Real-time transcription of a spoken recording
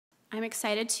I'm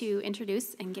excited to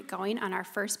introduce and get going on our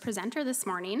first presenter this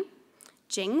morning.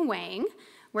 Jing Wang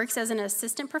works as an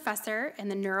assistant professor in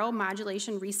the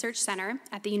Neuromodulation Research Center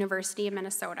at the University of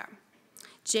Minnesota.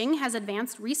 Jing has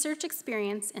advanced research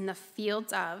experience in the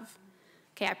fields of,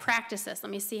 okay, I practice this,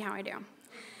 let me see how I do.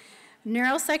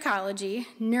 Neuropsychology,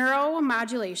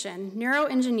 neuromodulation,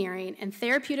 neuroengineering, and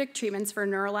therapeutic treatments for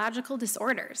neurological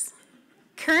disorders.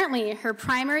 Currently, her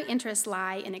primary interests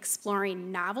lie in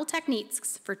exploring novel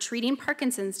techniques for treating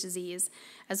Parkinson's disease,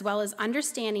 as well as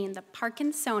understanding the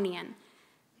Parkinsonian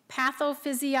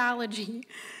pathophysiology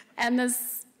and the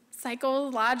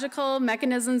psychological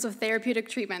mechanisms of therapeutic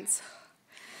treatments.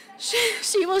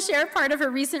 She will share part of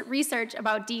her recent research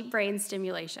about deep brain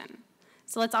stimulation.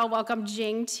 So let's all welcome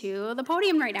Jing to the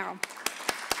podium right now.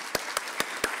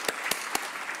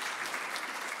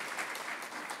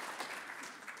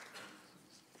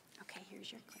 Okay,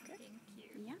 here's your clicker. Thank you.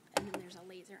 Yeah, and then there's a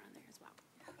laser on there as well.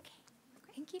 Okay,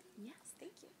 thank you. Yes,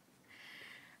 thank you.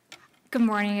 Good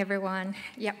morning, everyone.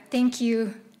 Yep, thank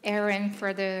you, Erin,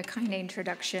 for the kind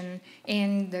introduction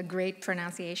and the great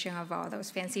pronunciation of all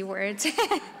those fancy words.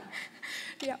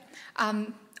 Yep.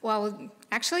 Well,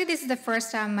 actually, this is the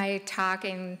first time I talk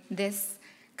in this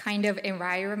kind of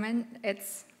environment.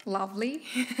 It's lovely,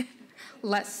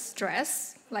 less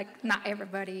stress, like not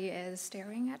everybody is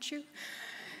staring at you,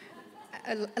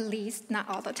 at least not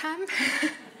all the time.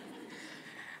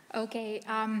 Okay,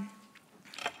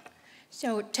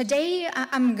 so today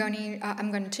I'm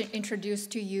going to introduce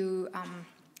to you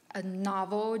a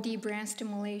novel deep brain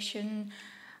stimulation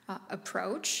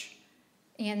approach.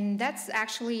 And that's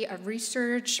actually a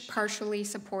research partially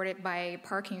supported by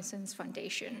Parkinson's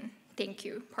Foundation. Thank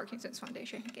you, Parkinson's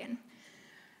Foundation, again.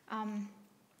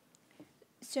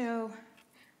 So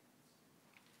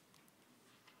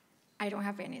I don't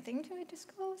have anything to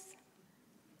disclose.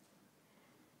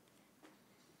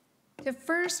 So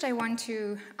first, I want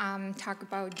to talk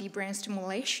about deep brain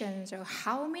stimulation. So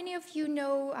how many of you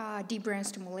know deep brain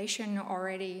stimulation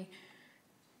already?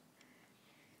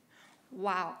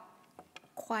 Wow.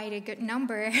 Quite a good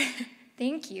number.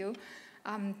 Thank you.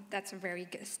 That's a very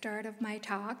good start of my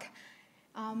talk.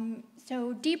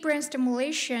 So deep brain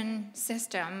stimulation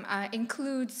system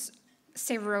includes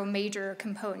several major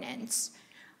components.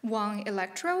 One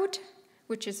electrode,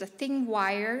 which is a thin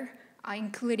wire,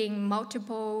 including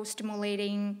multiple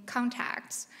stimulating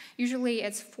contacts. Usually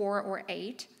it's 4 or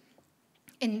 8.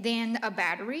 And then a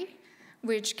battery,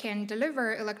 which can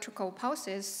deliver electrical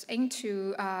pulses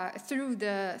into, through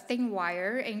the thin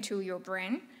wire into your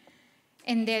brain.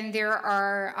 And then there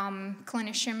are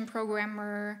clinician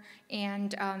programmer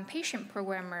and patient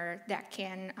programmer that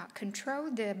can control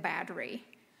the battery.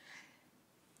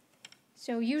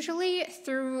 So usually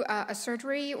through a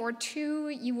surgery or two,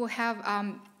 you will have,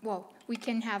 we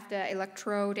can have the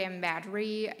electrode and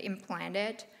battery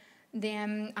implanted.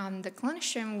 Then the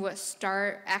clinician will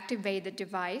activate the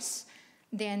device.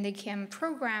 Then they can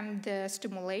program the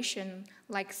stimulation,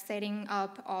 like setting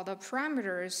up all the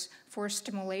parameters for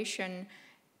stimulation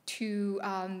to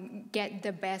get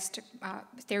the best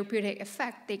therapeutic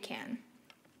effect they can.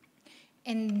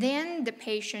 And then the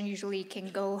patient usually can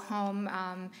go home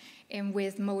and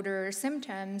with motor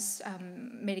symptoms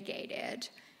mitigated.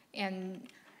 And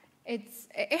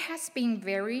it has been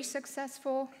very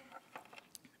successful,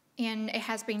 and it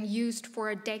has been used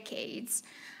for decades.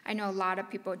 I know a lot of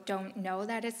people don't know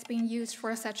that it's been used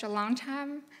for such a long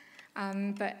time,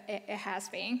 but it has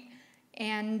been.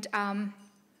 And,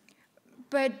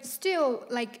 but still,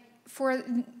 like for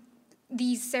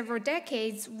these several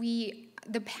decades,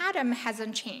 the pattern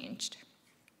hasn't changed.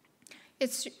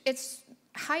 It's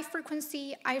high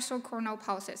frequency isochronal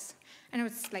pulses. I know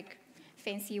it's like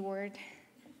fancy word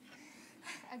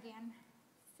again.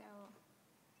 So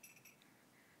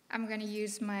I'm gonna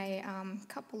use my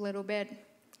cup a little bit.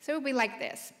 So it'll be like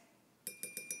this,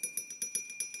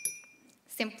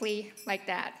 simply like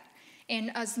that.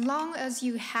 And as long as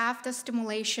you have the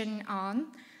stimulation on,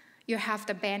 you have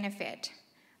the benefit.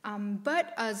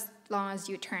 But as long as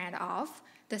you turn it off,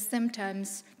 the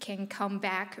symptoms can come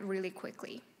back really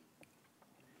quickly.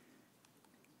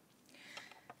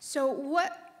 So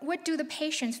what do the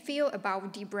patients feel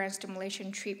about deep brain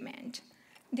stimulation treatment?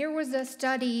 There was a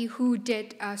study who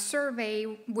did a survey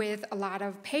with a lot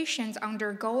of patients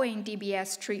undergoing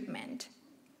DBS treatment.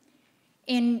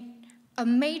 And a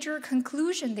major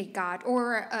conclusion they got,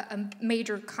 or a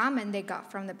major comment they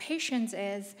got from the patients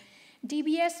is,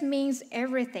 DBS means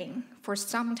everything for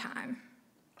some time.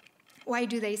 Why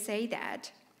do they say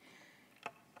that?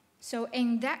 So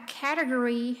in that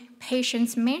category,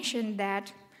 patients mentioned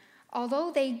that although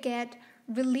they get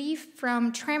relief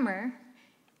from tremor,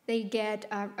 They get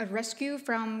a rescue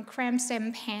from cramps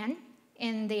and pain,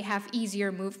 and they have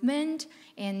easier movement,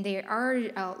 and they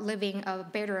are living a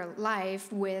better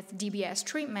life with DBS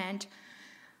treatment.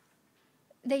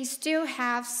 They still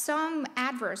have some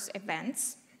adverse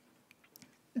events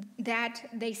that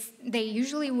they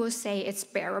usually will say it's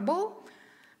bearable,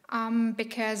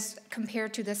 because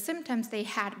compared to the symptoms they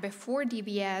had before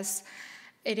DBS,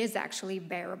 it is actually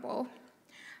bearable.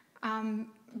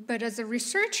 But as a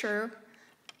researcher,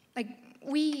 like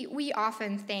we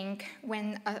often think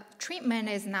when a treatment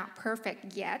is not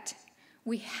perfect yet,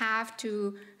 we have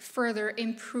to further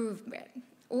improve it,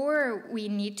 or we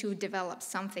need to develop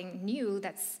something new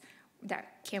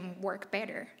that can work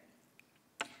better.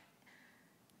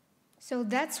 So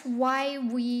that's why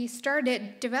we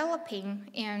started developing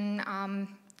and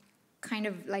kind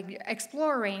of like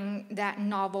exploring that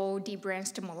novel deep brain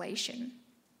stimulation.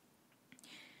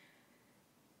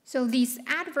 So these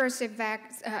adverse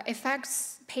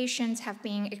effects patients have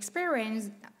been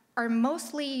experienced are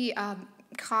mostly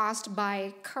caused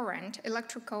by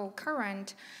electrical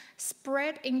current,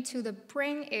 spread into the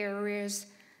brain areas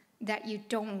that you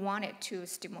don't want it to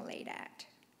stimulate at.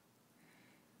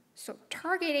 So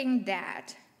targeting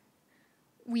that,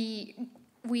 we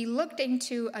looked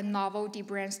into a novel deep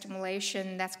brain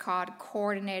stimulation that's called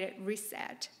coordinated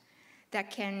reset that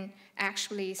can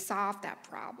actually solve that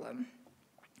problem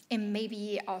and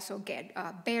maybe also get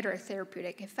a better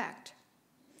therapeutic effect.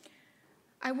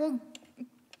 I will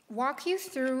walk you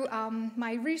through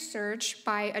my research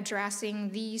by addressing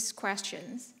these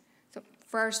questions. So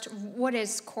first, what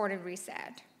is coordinated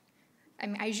reset?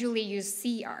 I usually use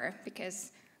CR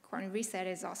because coordinated reset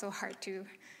is also hard to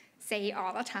say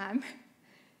all the time.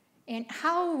 And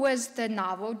how was the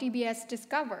novel DBS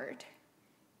discovered?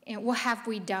 And what have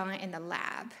we done in the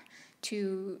lab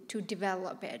to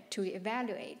develop it, to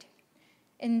evaluate?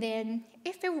 And then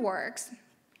if it works,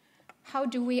 how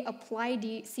do we apply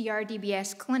the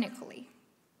CRDBS clinically?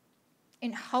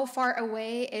 And how far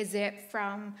away is it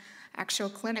from actual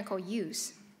clinical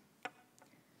use?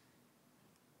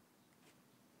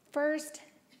 First,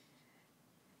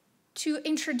 to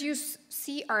introduce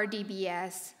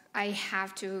CRDBS, I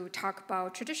have to talk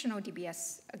about traditional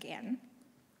DBS again.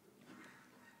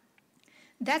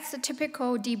 That's a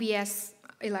typical DBS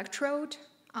electrode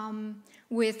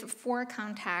with 4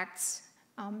 contacts.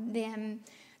 Then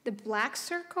the black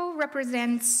circle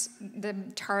represents the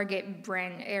target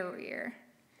brain area.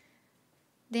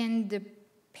 Then the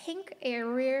pink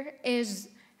area is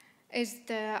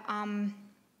the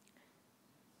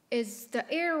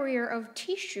area of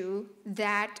tissue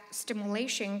that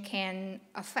stimulation can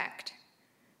affect.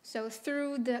 So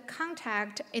through the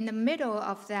contact in the middle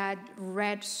of that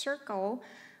red circle,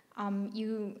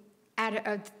 you at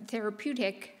a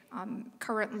therapeutic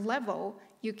current level,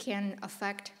 you can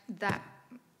affect that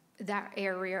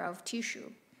area of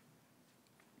tissue.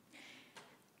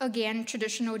 Again,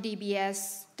 traditional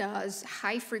DBS does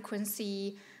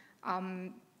high-frequency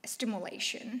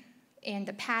stimulation, and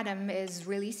the pattern is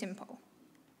really simple.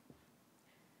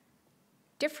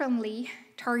 Differently,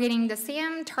 targeting the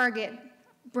same target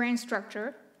brain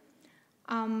structure,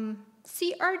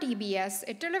 CRDBS,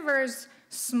 it delivers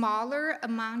smaller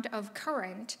amount of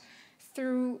current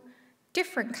through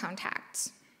different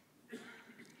contacts.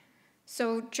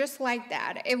 So just like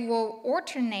that, it will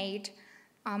alternate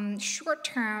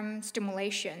short-term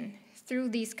stimulation through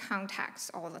these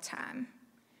contacts all the time.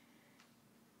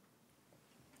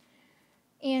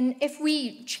 And if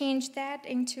we change that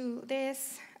into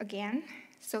this again,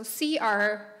 so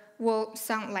CR will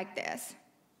sound like this.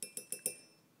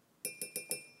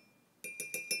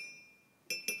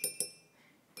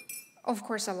 Of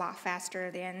course, a lot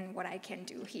faster than what I can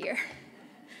do here.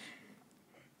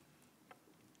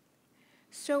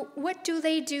 So what do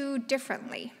they do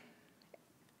differently?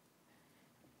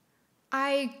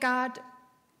 I got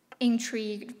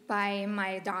intrigued by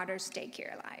my daughter's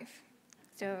daycare life.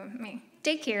 So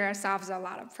daycare solves a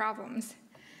lot of problems.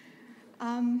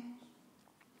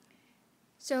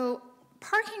 So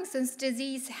Parkinson's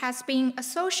disease has been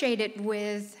associated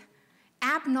with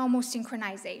abnormal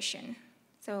synchronization.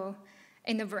 So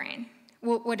in the brain,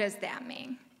 what does that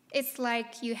mean? It's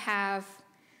like you have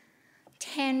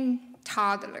 10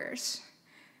 toddlers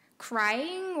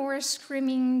crying or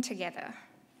screaming together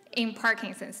in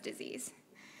Parkinson's disease.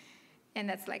 And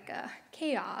that's like a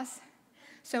chaos.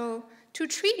 So to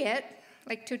treat it,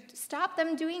 like to stop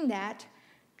them doing that,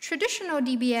 traditional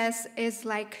DBS is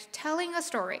like telling a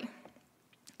story.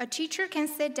 A teacher can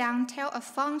sit down, tell a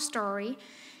fun story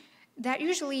that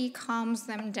usually calms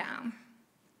them down.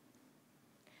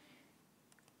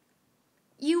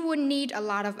 you would need a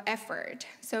lot of effort.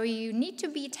 So you need to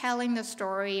be telling the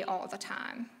story all the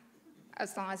time.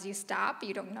 As long as you stop,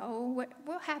 you don't know what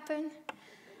will happen.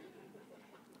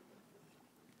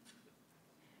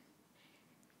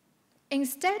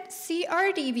 Instead,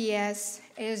 CRDBS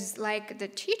is like the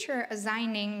teacher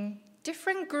assigning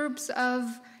different groups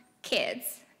of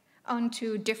kids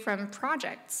onto different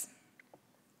projects.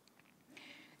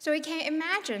 So you can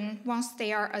imagine once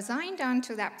they are assigned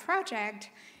onto that project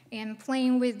and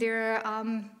playing with their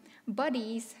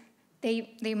buddies,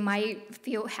 they might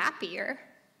feel happier.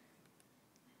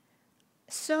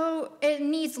 So it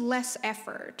needs less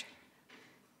effort.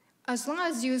 As long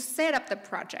as you set up the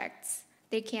projects,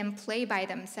 they can play by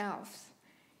themselves.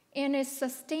 And it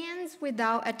sustains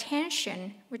without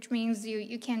attention, which means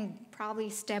you can probably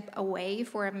step away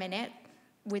for a minute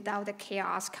without the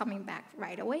chaos coming back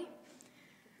right away.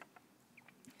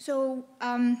 So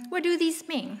what do these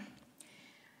mean?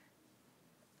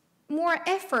 More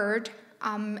effort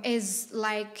is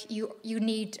like you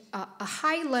need a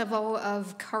high level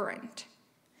of current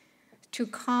to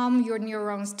calm your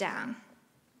neurons down.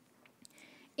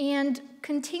 And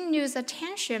continuous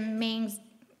attention means,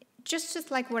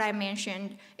 just like what I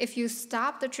mentioned, if you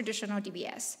stop the traditional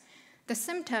DBS, the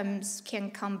symptoms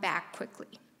can come back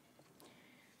quickly.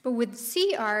 But with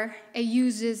CR, it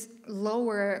uses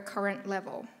lower current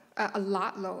level, a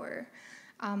lot lower.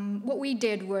 What we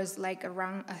did was like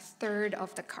around a third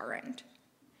of the current.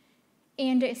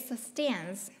 And it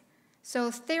sustains.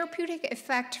 So therapeutic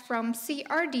effect from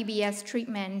CRDBS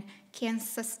treatment can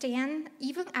sustain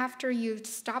even after you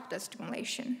stop the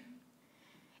stimulation.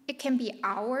 It can be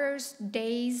hours,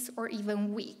 days, or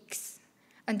even weeks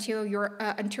until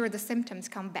the symptoms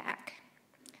come back.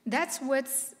 That's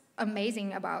what's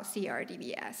amazing about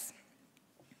CRDBS.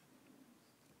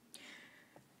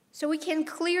 So we can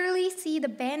clearly see the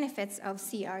benefits of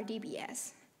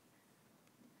CRDBS.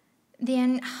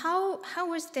 Then how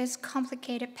was this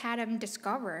complicated pattern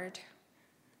discovered?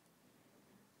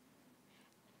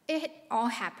 It all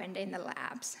happened in the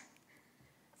labs.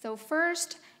 So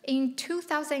first, in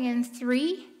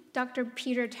 2003, Dr.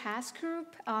 Peter Task's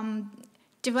group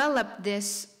developed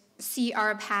this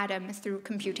CR pattern through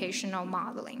computational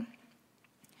modeling.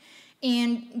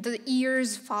 And the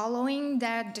years following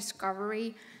that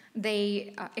discovery,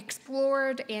 they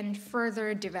explored and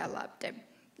further developed it,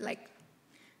 like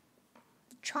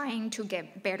trying to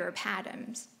get better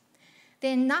patterns.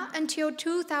 Then not until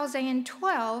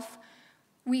 2012,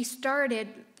 we started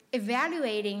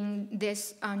evaluating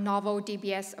this novel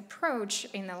DBS approach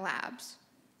in the labs.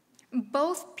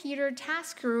 Both Peter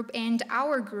Task's group and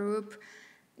our group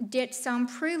did some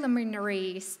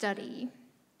preliminary study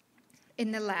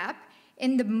in the lab,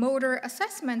 and the motor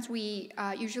assessments we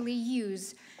usually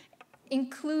use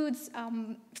includes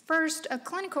first a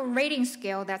clinical rating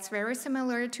scale that's very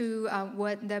similar to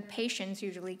what the patients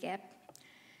usually get.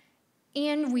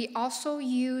 And we also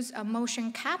use a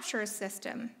motion capture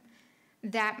system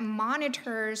that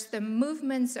monitors the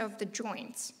movements of the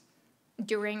joints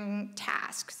during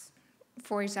tasks.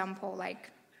 For example,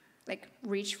 like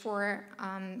reach for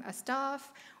a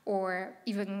stuff, or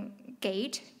even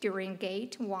during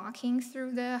walking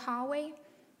through the hallway.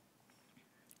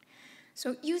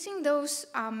 So using those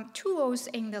tools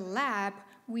in the lab,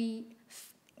 we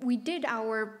did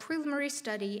our preliminary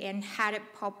study and had it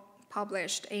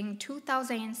published in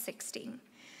 2016.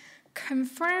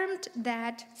 Confirmed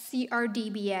that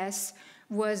CRDBS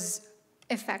was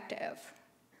effective,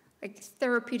 like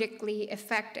therapeutically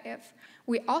effective.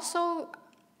 We also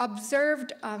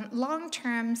observed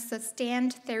long-term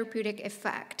sustained therapeutic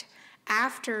effect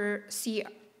after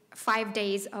 5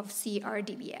 days of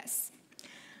CRDBS.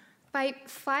 By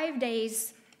 5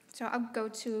 days, so I'll go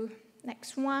to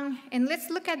next one, and let's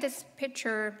look at this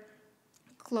picture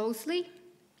closely.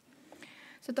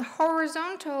 So the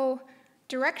horizontal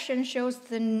direction shows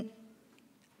the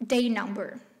day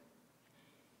number,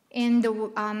 and the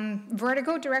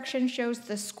vertical direction shows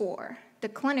the score, the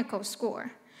clinical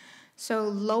score. So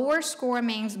lower score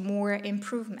means more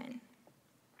improvement.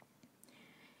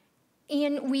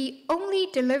 And we only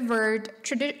delivered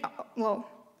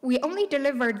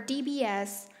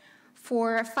DBS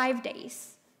for 5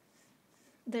 days.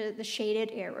 The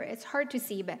shaded area, it's hard to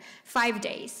see, but 5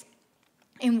 days.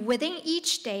 And within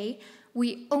each day,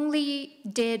 we only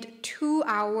did 2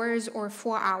 hours or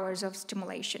 4 hours of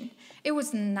stimulation. It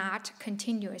was not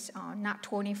continuous not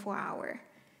 24 hours.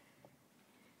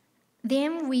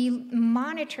 Then we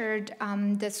monitored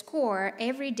the score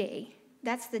every day.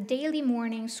 That's the daily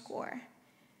morning score.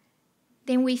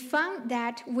 Then we found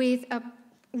that with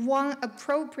one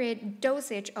appropriate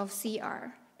dosage of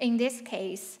CR, in this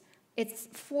case, It's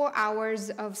 4 hours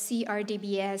of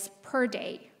CRDBS per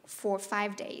day for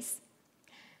 5 days.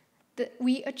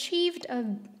 We achieved a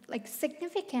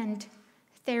significant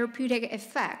therapeutic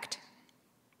effect.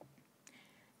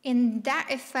 And that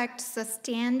effect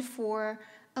sustained for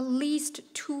at least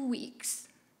 2 weeks.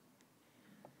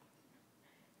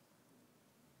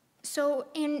 So,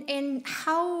 and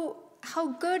how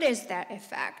good is that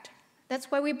effect? That's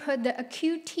why we put the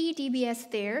acute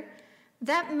TDBS there.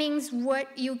 That means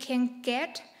what you can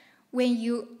get when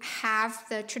you have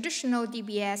the traditional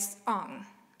DBS on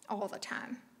all the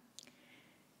time.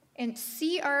 And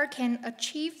CR can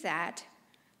achieve that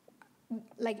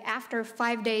after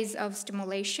 5 days of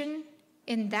stimulation,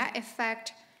 and that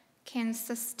effect can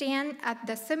sustain at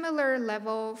the similar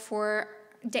level for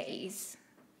days.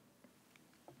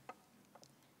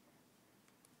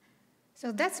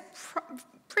 So that's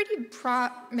pretty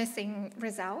promising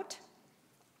result.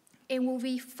 And what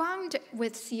we found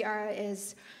with CR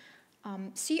is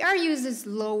CR uses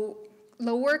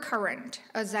lower current,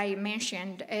 as I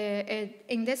mentioned.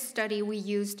 In this study, we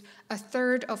used a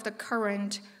third of the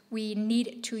current we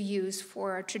need to use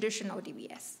for traditional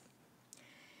DBS.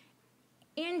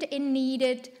 And it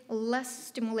needed less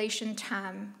stimulation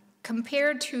time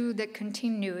compared to the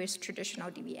continuous traditional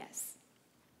DBS.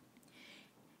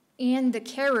 And the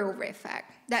carryover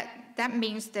effect, that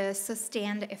means the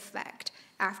sustained effect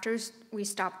after we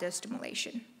stop the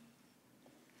stimulation.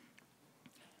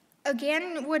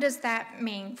 Again, what does that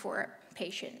mean for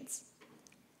patients?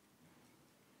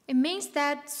 It means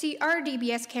that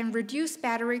CR-DBS can reduce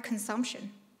battery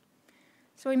consumption.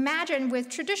 So imagine with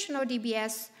traditional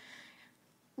DBS,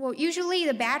 well, usually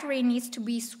the battery needs to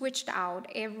be switched out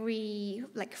every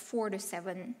 4 to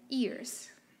 7 years.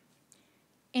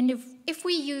 And if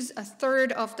we use a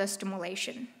third of the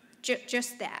stimulation,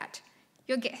 just that,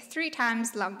 you'll get 3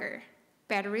 times longer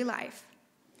battery life.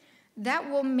 That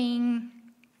will mean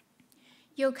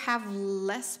you'll have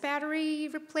less battery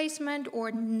replacement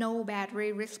or no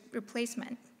battery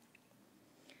replacement.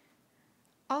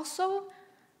 Also,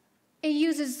 it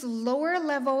uses lower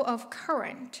level of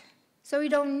current, so you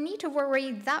don't need to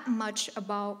worry that much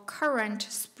about current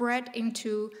spread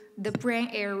into the brain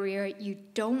area you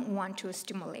don't want to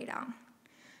stimulate on.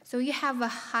 So you have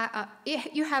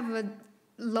a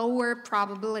lower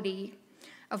probability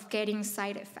of getting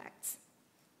side effects.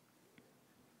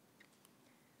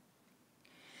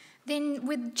 Then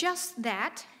with just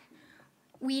that,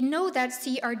 we know that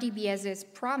CRDBS is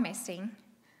promising,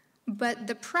 but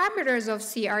the parameters of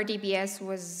CRDBS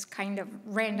was kind of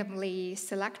randomly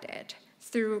selected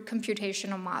through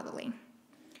computational modeling.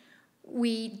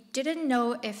 We didn't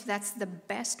know if that's the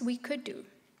best we could do.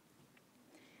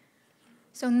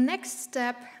 So next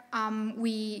step,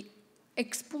 we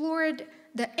explored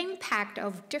the impact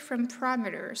of different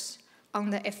parameters on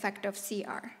the effect of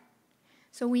CR.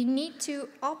 So we need to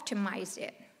optimize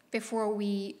it before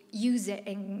we use it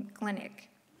in clinic.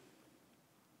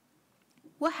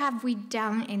 What have we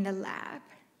done in the lab?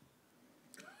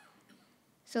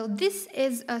 So this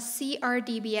is a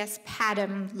CRDBS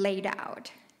pattern laid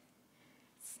out.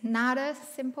 It's not a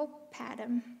simple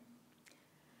pattern.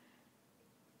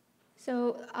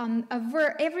 So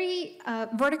every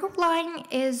vertical line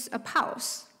is a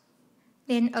pulse.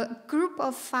 Then a group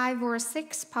of 5 or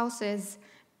 6 pulses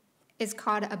is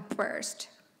called a burst.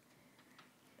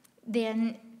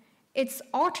 Then it's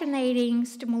alternating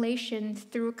stimulation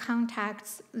through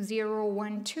contacts 0,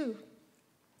 1, 2.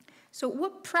 So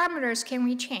what parameters can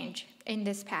we change in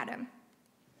this pattern?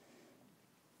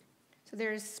 So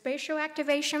there's spatial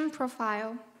activation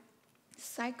profile,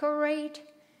 cycle rate,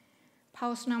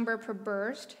 pulse number per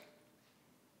burst,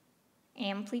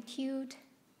 amplitude,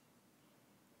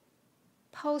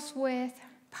 pulse width,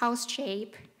 pulse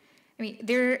shape. I mean,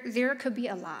 there could be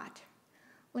a lot.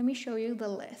 Let me show you the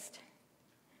list.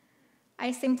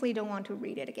 I simply don't want to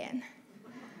read it again.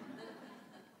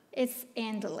 It's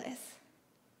endless.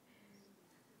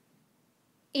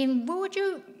 And what would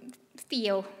you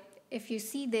feel if you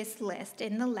see this list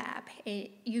in the lab?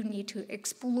 You need to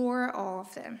explore all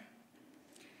of them.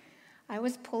 I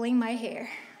was pulling my hair.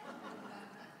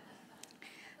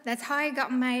 That's how I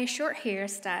got my short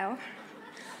hairstyle.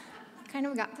 Kind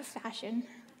of got the fashion,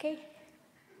 okay?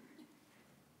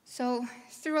 So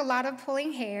through a lot of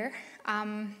pulling hair,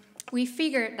 we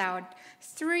figured out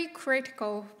 3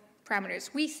 critical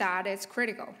parameters we thought is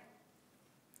critical.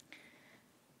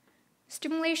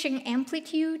 Stimulation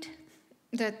amplitude,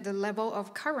 the level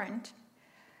of current,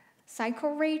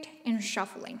 cycle rate, and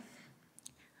shuffling.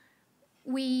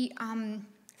 We,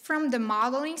 from the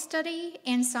modeling study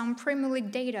and some preliminary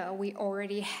data we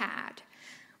already had,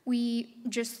 We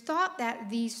just thought that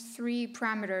these three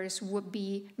parameters would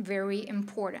be very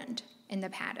important in the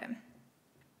pattern.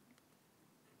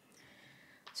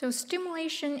 So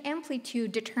stimulation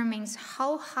amplitude determines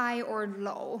how high or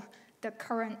low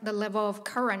the level of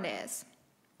current is.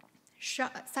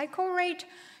 Cycle rate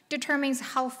determines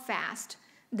how fast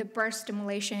the burst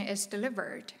stimulation is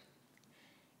delivered.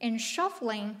 In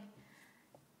shuffling,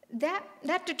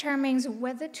 that determines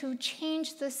whether to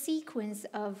change the sequence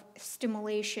of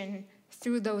stimulation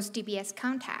through those DBS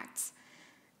contacts.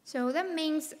 So that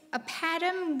means a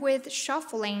pattern with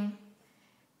shuffling,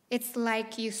 it's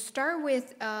like you start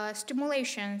with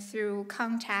stimulation through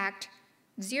contact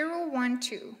 0, 1,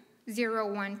 2,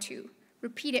 0, 1, 2.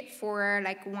 Repeat it for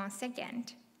like 1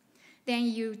 second. Then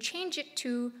you change it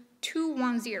to 2,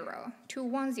 1, 0, 2,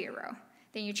 1, 0.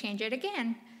 Then you change it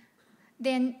again.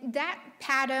 Then that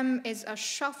pattern is a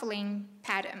shuffling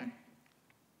pattern.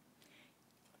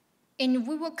 And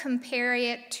we will compare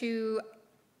it to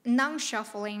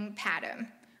non-shuffling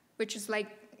pattern, which is like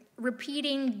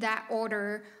repeating that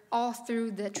order all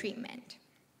through the treatment.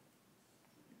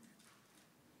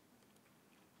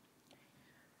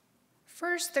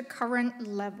 First, the current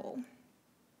level.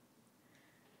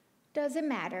 Does it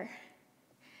matter?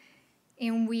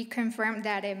 And we confirmed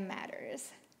that it matters.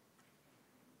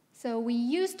 So we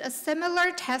used a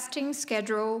similar testing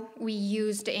schedule we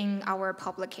used in our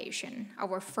publication,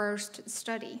 our first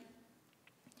study.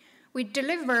 We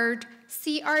delivered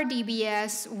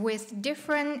CRDBS with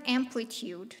different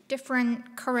amplitude,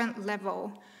 different current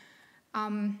level.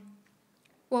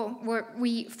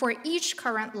 For each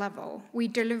current level, we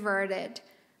delivered it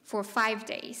for 5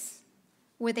 days.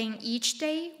 Within each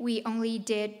day, we only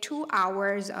did 2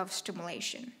 hours of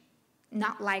stimulation,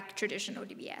 not like traditional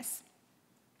DBS.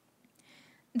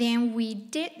 Then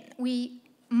we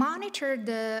monitored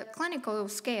the clinical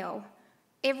scale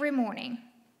every morning,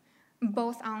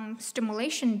 both on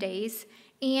stimulation days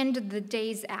and the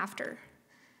days after,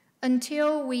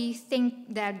 until we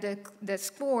think that the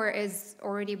score is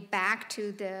already back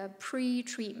to the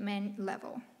pre-treatment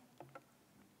level.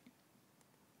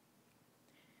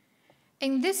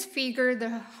 In this figure,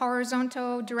 the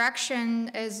horizontal direction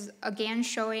is again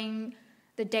showing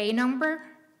the day number.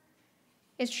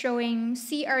 It's showing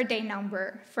CR day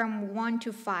number from 1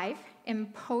 to 5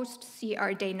 and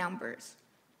post-CR day numbers.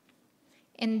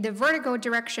 And the vertical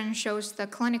direction shows the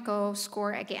clinical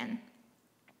score again.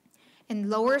 And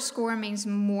lower score means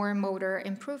more motor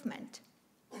improvement.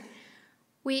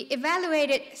 We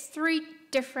evaluated 3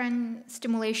 different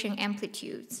stimulation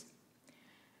amplitudes.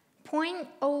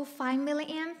 0.05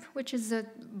 milliamp, which is a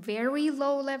very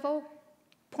low level,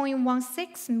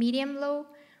 0.16 medium low,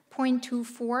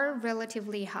 0.24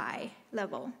 relatively high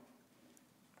level.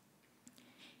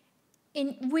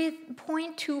 With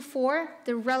 0.24,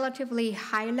 the relatively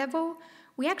high level,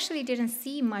 we actually didn't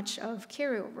see much of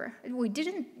carryover. We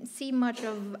didn't see much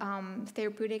of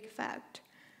therapeutic effect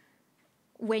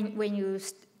when you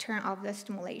turn off the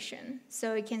stimulation.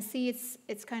 So you can see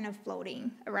it's kind of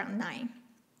floating around 9.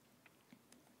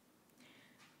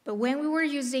 But when we were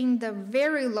using the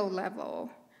very low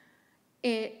level,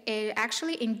 it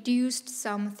actually induced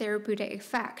some therapeutic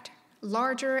effect,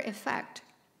 larger effect,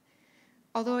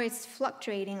 although it's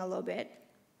fluctuating a little bit.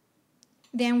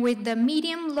 Then with the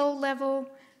medium-low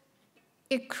level,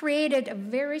 it created a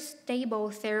very stable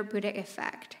therapeutic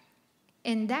effect.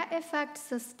 And that effect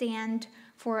sustained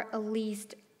for at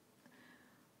least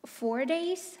 4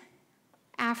 days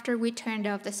after we turned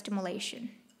off the stimulation.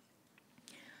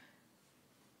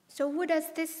 So what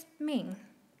does this mean?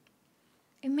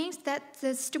 It means that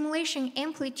the stimulation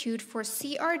amplitude for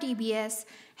CRDBS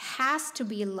has to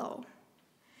be low.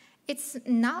 It's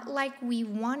not like we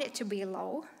want it to be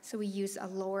low, so we use a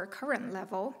lower current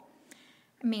level.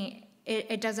 I mean,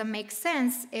 it doesn't make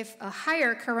sense if a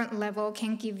higher current level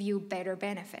can give you better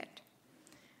benefit.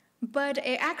 But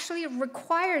it actually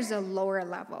requires a lower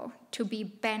level to be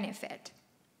benefit.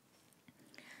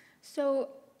 So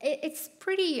it's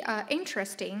pretty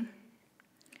interesting.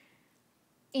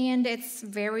 And it's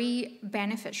very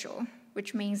beneficial,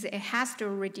 which means it has to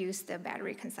reduce the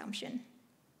battery consumption.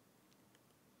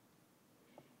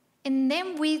 And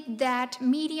then with that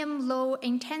medium-low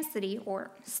intensity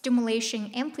or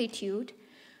stimulation amplitude,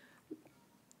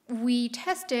 we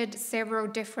tested several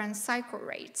different cycle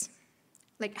rates,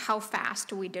 like how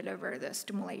fast we deliver the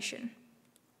stimulation.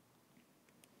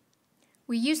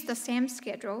 We used the same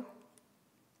schedule.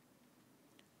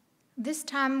 This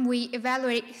time we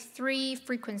evaluate 3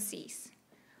 frequencies.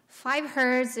 5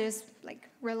 Hertz is like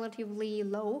relatively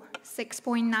low,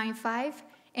 6.95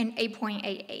 and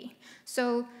 8.88.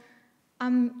 So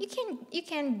You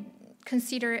can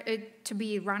consider it to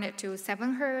be rounded to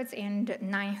 7 hertz and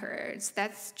 9 hertz.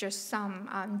 That's just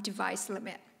some device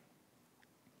limit.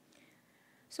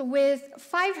 So with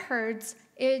 5 hertz,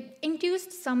 it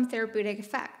induced some therapeutic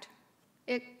effect.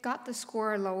 It got the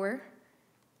score lower.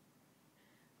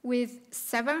 With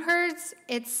 7 hertz,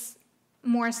 it's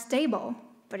more stable,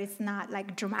 but it's not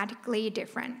like dramatically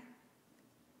different.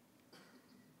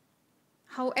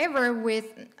 However,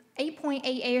 with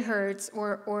 8.88 hertz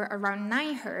or around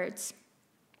 9 hertz,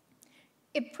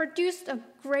 it produced a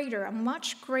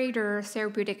much greater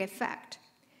therapeutic effect.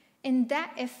 And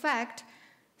that effect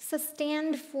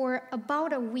sustained for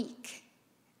about a week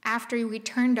after we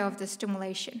turned off the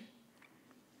stimulation.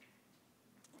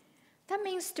 That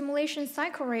means stimulation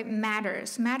cycle rate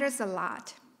matters a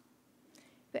lot.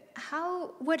 But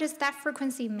what does that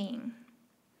frequency mean?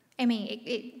 I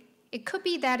mean, it could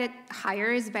be that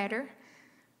higher is better,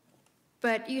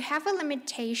 but you have a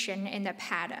limitation in the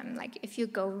pattern. Like if you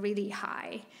go really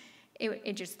high,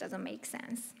 it just doesn't make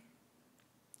sense.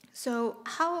 So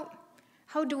how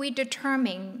do we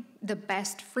determine the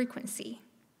best frequency?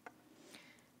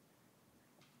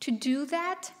 To do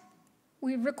that,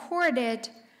 we recorded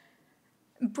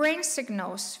brain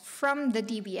signals from the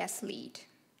DBS lead.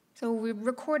 So we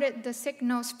recorded the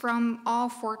signals from all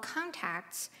 4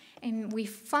 contacts, and we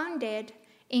found it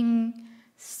in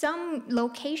some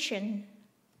location.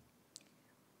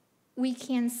 We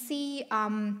can see,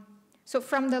 so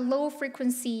from the low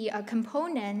frequency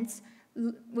components,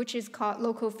 which is called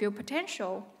local field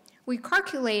potential, we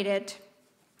calculated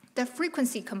the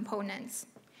frequency components,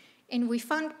 and we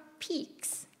found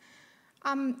peaks.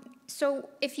 So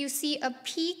if you see a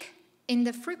peak in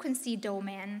the frequency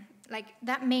domain, like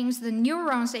that means the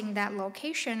neurons in that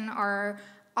location are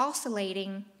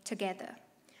oscillating together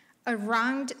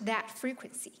around that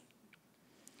frequency.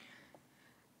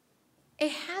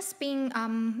 It has been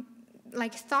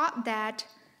thought that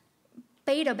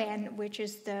beta band, which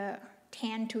is the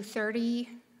 10 to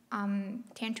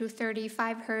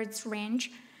 35 hertz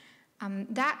range,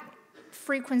 that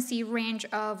frequency range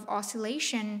of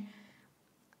oscillation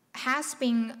has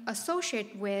been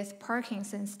associated with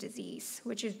Parkinson's disease,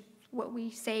 which is what we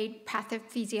say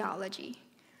pathophysiology.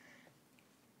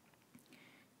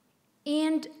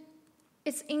 And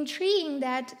it's intriguing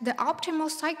that the optimal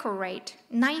cycle rate,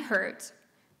 9 hertz,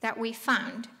 that we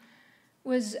found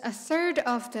was a third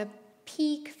of the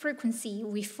peak frequency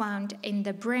we found in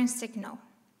the brain signal.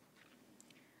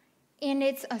 And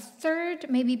it's a third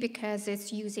maybe because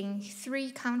it's using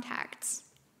 3 contacts.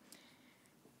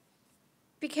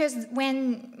 Because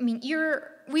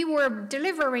we were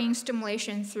delivering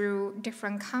stimulation through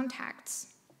different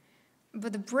contacts,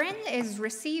 but the brain is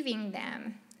receiving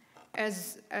them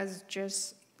as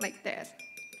just like this.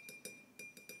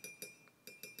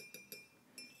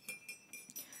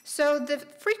 So the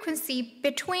frequency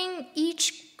between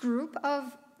each group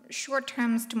of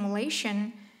short-term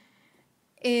stimulation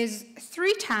is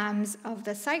 3 times of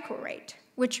the cycle rate,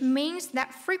 which means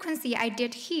that frequency I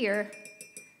did here,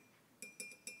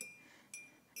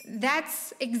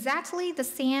 that's exactly the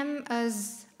same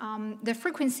as the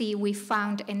frequency we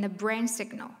found in the brain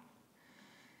signal.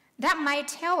 That might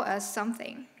tell us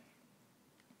something.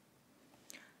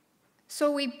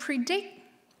 So we predict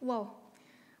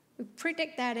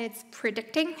that it's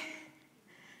predicting.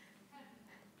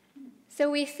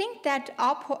 So we think that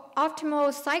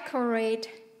optimal cycle rate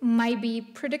might be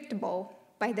predictable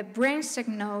by the brain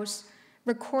signals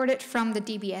recorded from the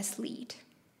DBS lead.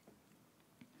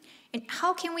 And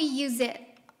how can we use it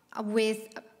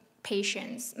with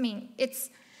patients? I mean, it's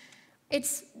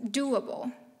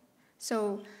doable.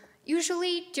 So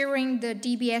usually during the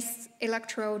DBS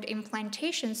electrode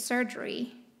implantation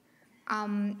surgery,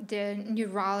 the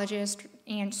neurologist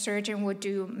and surgeon would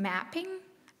do mapping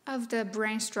of the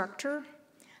brain structure.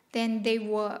 Then they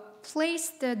will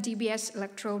place the DBS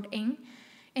electrode in.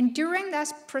 And during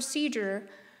that procedure,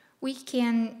 we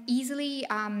can easily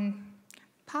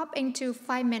pop into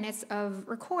 5 minutes of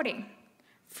recording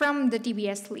from the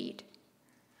DBS lead.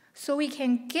 So we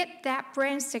can get that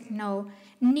brain signal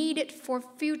needed for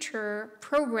future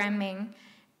programming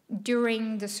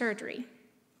during the surgery.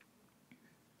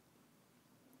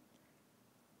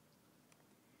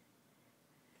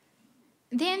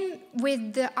 Then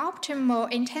with the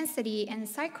optimal intensity and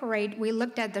cycle rate, we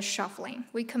looked at the shuffling.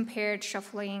 We compared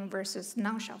shuffling versus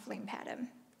non-shuffling pattern.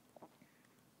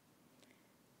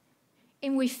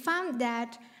 And we found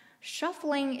that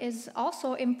shuffling is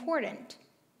also important.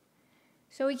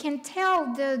 So we can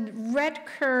tell the red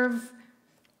curve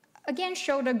again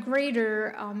showed a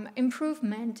greater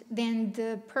improvement than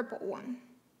the purple one.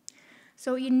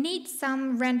 So you need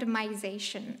some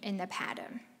randomization in the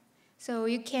pattern. So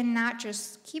you cannot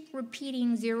just keep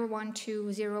repeating 0, 1,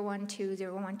 2, 0, 1, 2,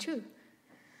 0, 1, 2.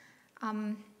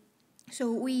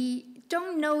 So we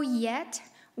don't know yet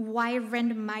why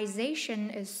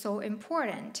randomization is so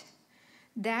important.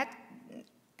 That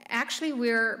actually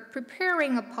we're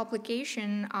preparing a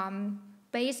publication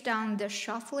based on the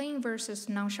shuffling versus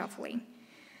non-shuffling.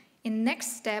 And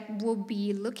next step will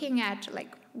be looking at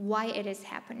why it is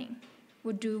happening.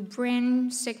 We'll do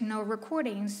brain signal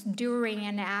recordings during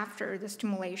and after the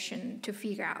stimulation to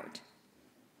figure out.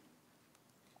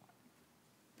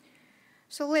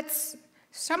 So let's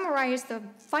summarize the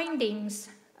findings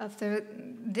of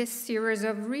this series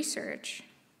of research.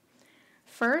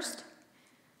 First,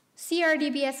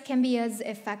 CRDBS can be as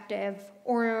effective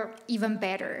or even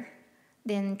better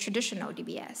than traditional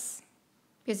DBS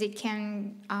because it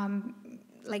can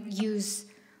use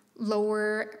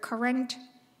lower current.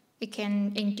 It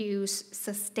can induce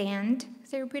sustained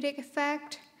therapeutic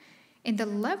effect, and the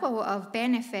level of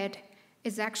benefit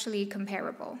is actually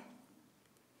comparable.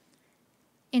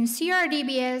 And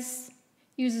CRDBS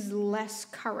uses less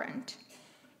current.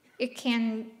 It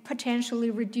can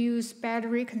potentially reduce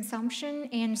battery consumption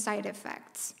and side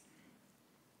effects.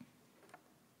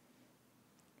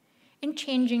 And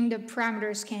changing the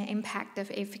parameters can impact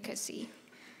the efficacy.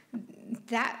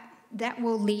 That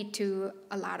will lead to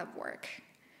a lot of work.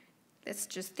 Let's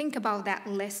just think about that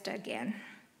list again.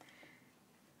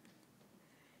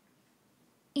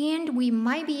 And we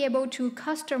might be able to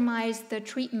customize the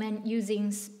treatment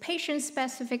using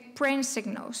patient-specific brain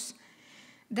signals.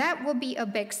 That will be a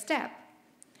big step.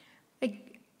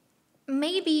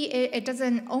 Maybe it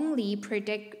doesn't only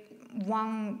predict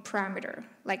one parameter,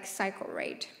 like cycle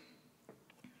rate.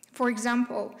 For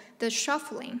example, the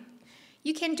shuffling.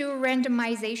 You can do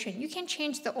randomization. You can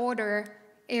change the order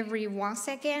every 1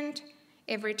 second,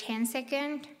 every 10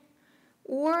 seconds,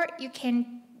 or you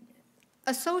can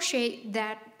associate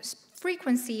that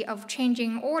frequency of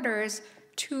changing orders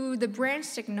to the brain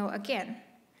signal again.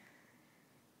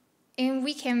 And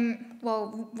we can,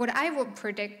 what I would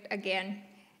predict again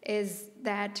is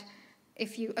that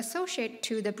if you associate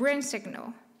to the brain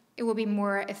signal, it will be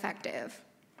more effective.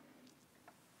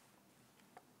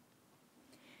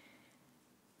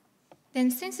 Then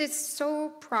since it's so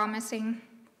promising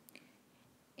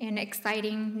and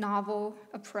exciting, novel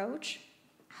approach,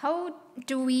 how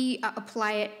do we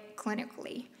apply it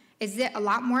clinically? Is it a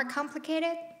lot more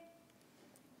complicated?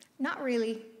 Not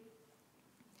really.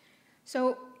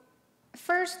 So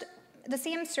first, the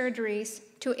same surgeries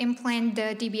to implant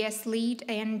the DBS lead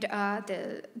and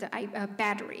the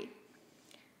battery.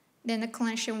 Then the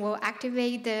clinician will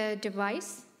activate the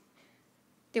device.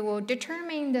 They will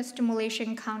determine the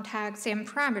stimulation contacts and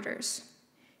parameters.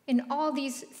 And all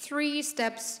these 3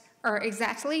 steps are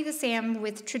exactly the same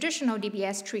with traditional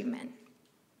DBS treatment.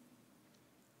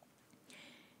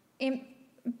 And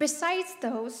besides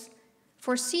those,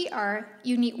 for CR,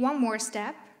 you need one more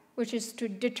step, which is to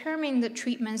determine the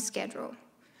treatment schedule,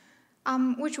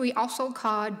 which we also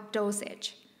call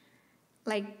dosage.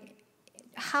 Like,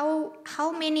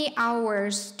 how many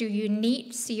hours do you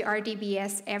need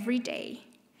CRDBS every day,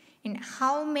 and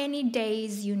how many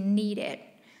days you need it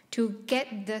to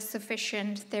get the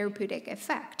sufficient therapeutic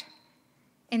effect.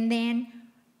 And then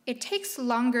it takes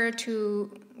longer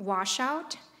to wash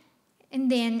out, and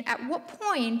then at what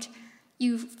point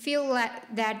you feel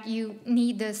that you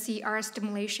need the CR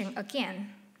stimulation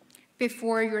again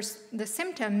before the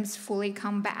symptoms fully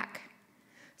come back.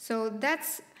 So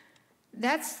that's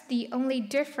the only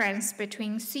difference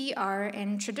between CR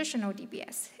and traditional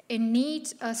DBS. It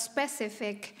needs a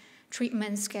specific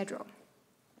treatment schedule.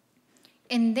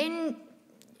 And then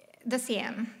the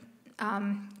CM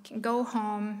can go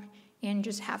home and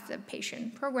just have the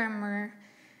patient programmer.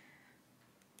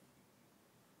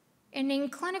 And in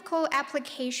clinical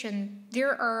application,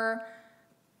 there are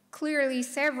clearly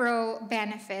several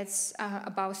benefits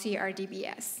about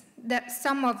CRDBS. That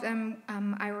some of them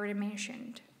I already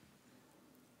mentioned.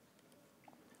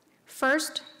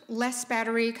 First, less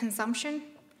battery consumption.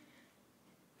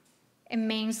 It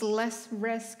means less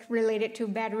risk related to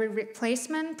battery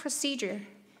replacement procedure.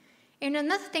 And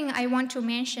another thing I want to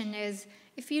mention is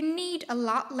if you need a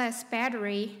lot less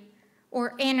battery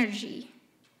or energy,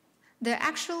 the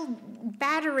actual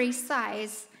battery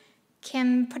size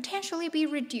can potentially be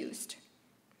reduced.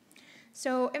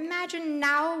 So imagine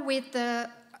now with the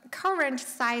current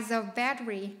size of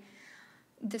battery,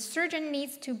 the surgeon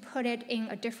needs to put it in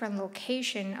a different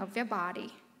location of their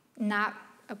body, not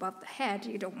above the head.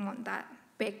 You don't want that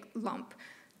big lump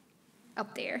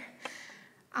up there.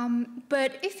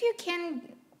 But if you can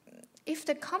if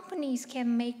the companies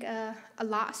can make a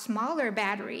lot smaller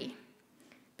battery,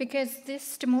 because this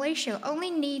stimulation only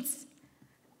needs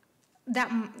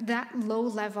that low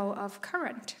level of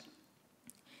current,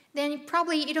 then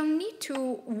probably you don't need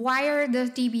to wire the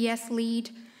DBS lead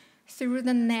through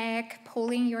the neck,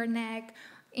 pulling your neck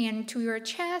into your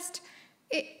chest.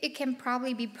 It can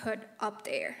probably be put up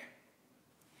there.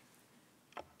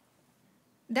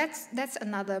 That's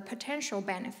another potential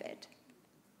benefit.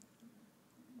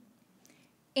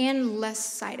 And less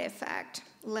side effect,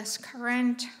 less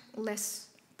current, less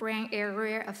brain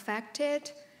area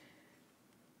affected.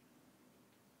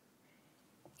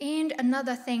 And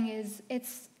another thing is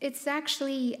it's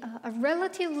actually a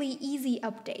relatively easy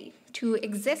update to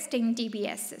existing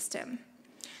DBS system.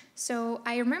 So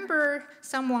I remember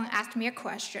someone asked me a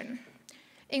question.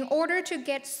 In order to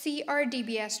get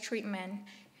CRDBS treatment,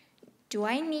 do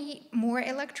I need more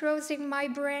electrodes in my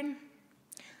brain?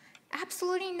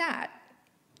 Absolutely not.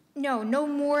 No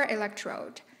more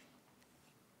electrode.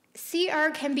 CR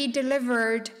can be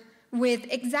delivered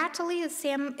with exactly the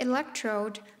same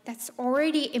electrode that's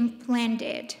already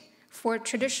implanted for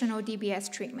traditional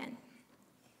DBS treatment.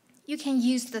 You can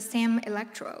use the same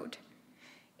electrode.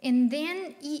 And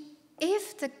then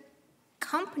if the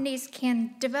companies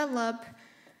can develop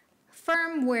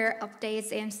firmware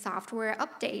updates and software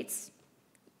updates,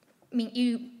 I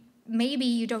mean, maybe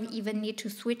you don't even need to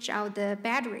switch out the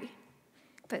battery,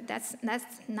 but that's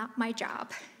not my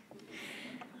job.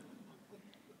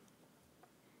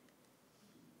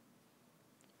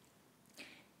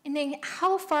 And then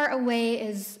how far away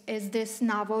is this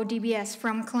novel DBS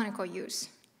from clinical use?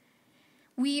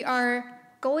 We are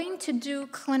going to do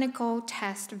clinical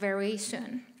tests very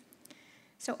soon.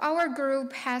 So our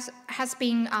group has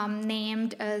been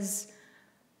named as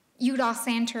Utah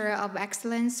Center of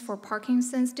Excellence for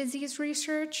Parkinson's Disease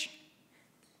Research.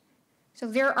 So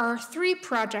there are 3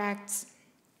 projects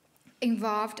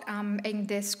involved in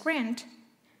this grant.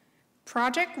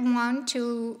 Project 1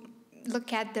 to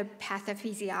look at the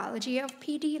pathophysiology of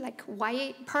PD, like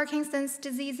why Parkinson's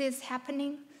disease is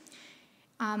happening,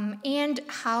 and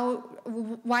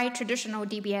why traditional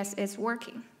DBS is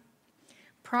working.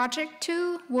 Project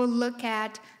 2 will look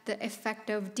at the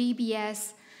effect of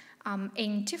DBS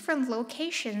in different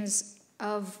locations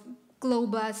of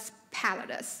globus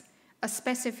pallidus, a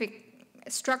specific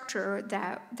structure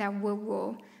that we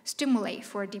will stimulate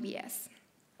for DBS.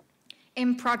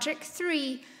 In Project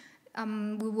 3,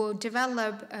 we will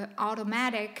develop an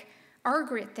automatic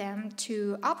algorithm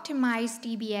to optimize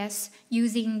DBS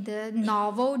using the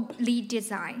novel lead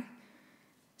design.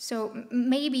 So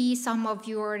maybe some of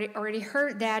you already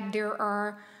heard that there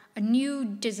are a new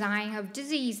design of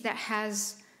disease that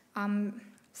has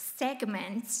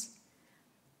segments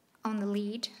on the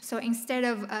lead. So instead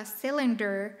of a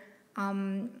cylinder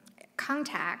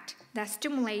contact that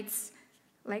stimulates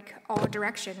like all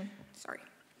direction,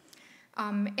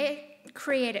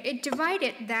 it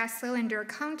divided that cylinder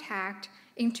contact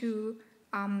into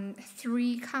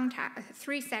 3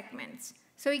 segments.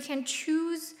 So you can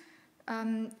choose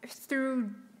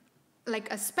through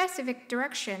like a specific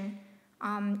direction,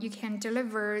 you can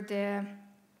deliver the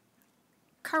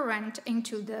current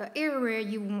into the area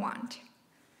you want.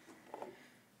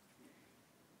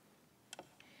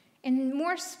 And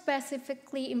more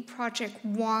specifically in Project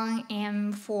 1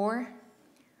 and 4,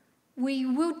 we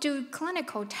will do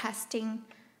clinical testing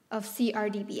of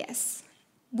CRDBS.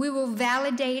 We will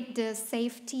validate the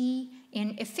safety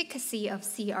and efficacy of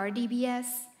CRDBS,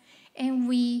 and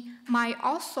we might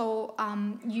also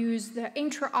use the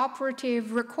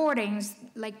intraoperative recordings,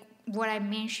 like what I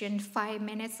mentioned, 5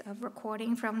 minutes of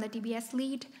recording from the DBS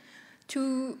lead,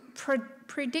 to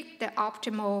predict the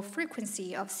optimal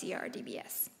frequency of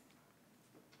CRDBS.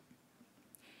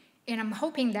 And I'm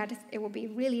hoping that it will be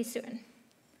really soon.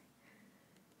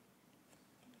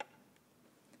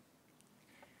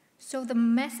 So the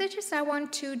messages I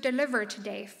want to deliver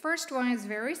today, first one is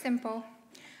very simple.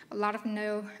 A lot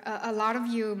of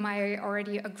you might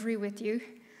already agree with you.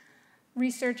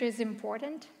 Research is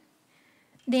important.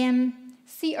 Then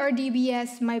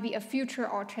CRDBS might be a future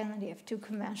alternative to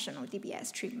conventional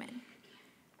DBS treatment.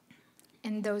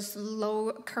 And those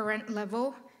low current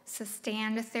level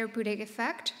sustain the therapeutic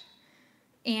effect,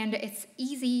 and it's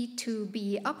easy to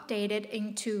be updated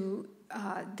into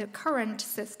the current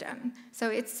system. So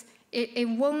it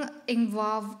won't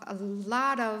involve a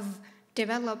lot of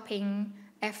developing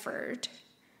effort.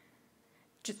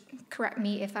 Just correct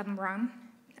me if I'm wrong.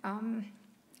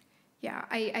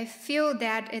 I feel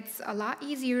that it's a lot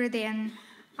easier than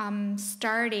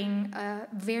starting a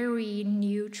very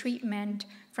new treatment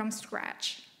from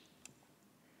scratch.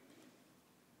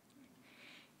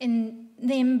 And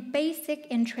then basic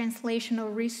and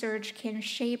translational research can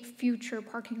shape future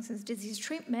Parkinson's disease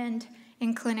treatment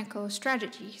and clinical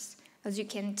strategies. As you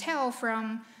can tell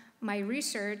from my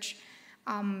research,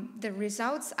 the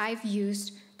results I've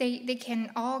used, they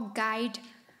can all guide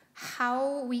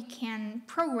how we can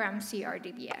program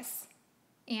CRDBS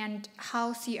and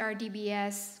how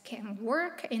CRDBS can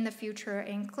work in the future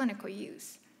in clinical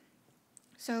use.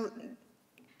 So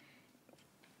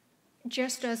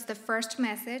just as the first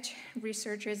message,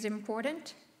 research is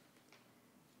important.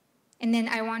 And then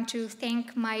I want to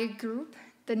thank my group,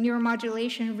 the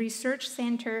Neuromodulation Research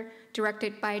Center,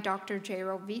 directed by Dr.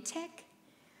 Jero Vitek.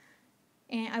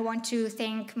 And I want to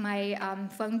thank my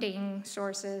funding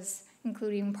sources,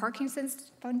 including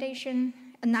Parkinson's Foundation,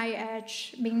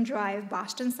 NIH, Bing Drive,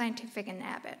 Boston Scientific, and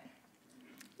Abbott.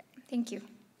 Thank you.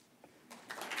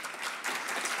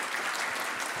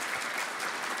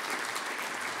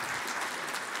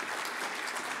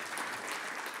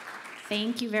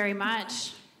 Thank you very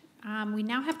much. We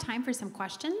now have time for some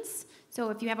questions. So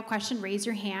if you have a question, raise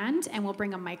your hand and we'll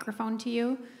bring a microphone to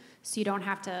you so you don't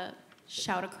have to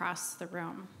shout across the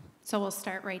room. So we'll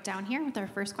start right down here with our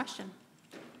first question.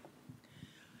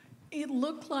 It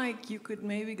looked like you could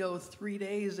maybe go 3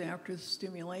 days after the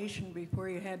stimulation before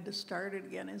you had to start it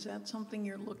again. Is that something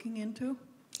you're looking into?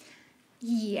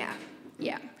 Yeah.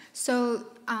 So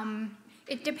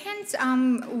it depends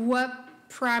on what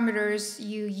parameters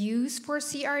you use for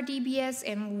CRDBS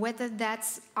and whether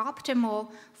that's optimal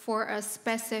for a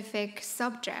specific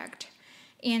subject.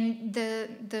 And the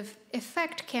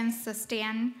effect can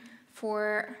sustain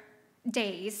for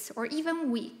days or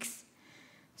even weeks.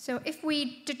 So if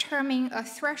we determine a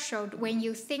threshold when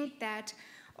you think that,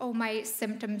 oh, my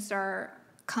symptoms are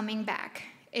coming back,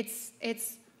 it's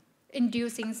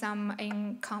inducing some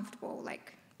uncomfortable,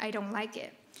 like I don't like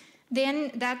it,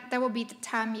 then that will be the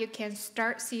time you can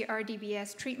start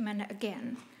CRDBS treatment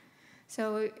again.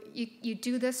 So you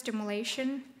do the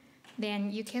stimulation,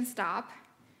 then you can stop,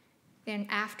 then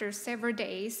after several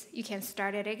days, you can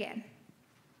start it again.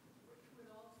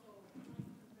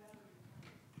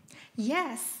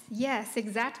 Yes,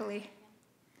 exactly.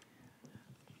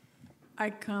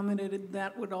 I commented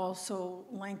that would also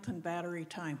lengthen battery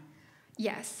time.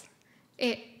 Yes,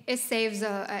 it saves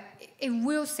it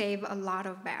will save a lot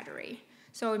of battery.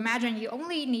 So imagine you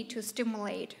only need to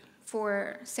stimulate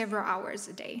for several hours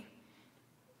a day,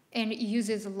 and it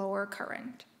uses a lower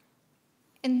current.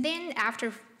 And then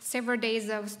after several days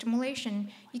of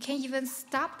stimulation, you can even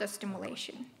stop the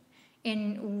stimulation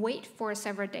and wait for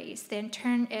several days, then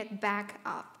turn it back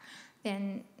up.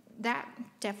 Then that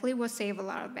definitely will save a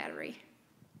lot of battery.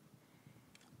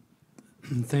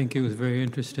 Thank you. It was very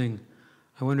interesting.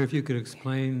 I wonder if you could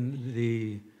explain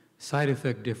the side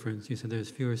effect difference. You said there's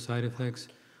fewer side effects.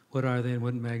 What are they and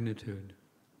what magnitude?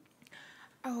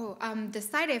 Oh, the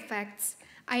side effects,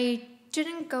 I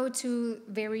didn't go to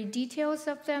very details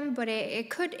of them, but it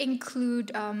could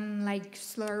include like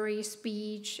slurry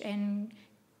speech and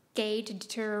gait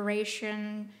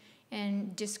deterioration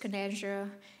and dyskinesia.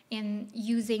 And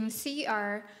using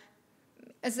CR,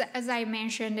 as I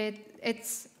mentioned,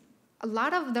 it's a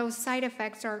lot of those side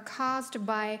effects are caused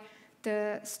by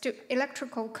the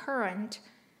electrical current.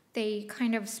 They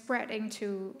kind of spread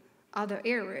into other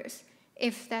areas.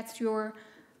 If that's your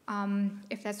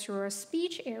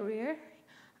speech area,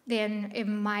 then it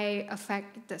might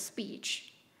affect the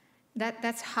speech.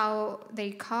 That's how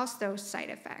they cause those side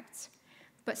effects.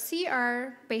 But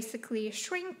CR basically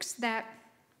shrinks that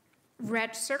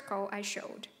red circle I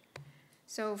showed.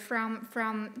 So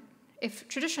from if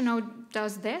traditional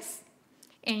does this,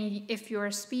 and if your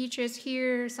speech is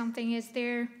here, something is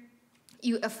there,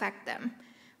 you affect them.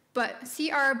 But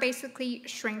CR basically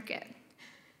shrink it.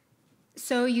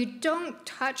 So you don't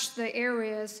touch the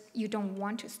areas you don't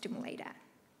want to stimulate at.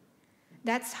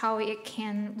 That's how it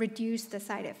can reduce the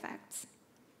side effects.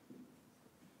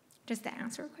 Does that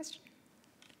answer your question?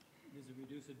 Does it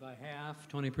reduce it by half,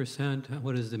 20%?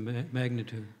 What is the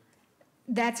magnitude?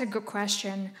 That's a good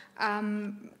question.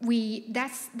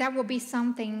 That will be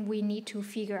something we need to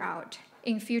figure out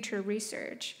in future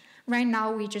research. Right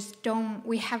now,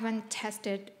 we haven't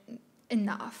tested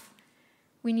enough.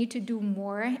 We need to do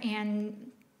more,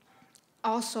 and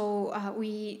also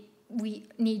we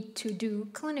need to do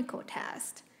clinical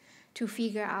tests to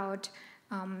figure out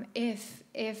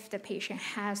if the patient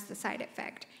has the side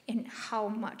effect and how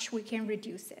much we can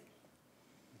reduce it.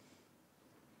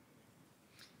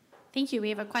 Thank you. We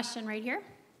have a question right here.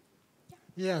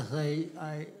 Yes,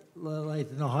 I like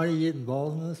to know, how do you get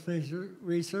involved in this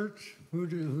research?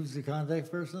 Who's the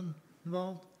contact person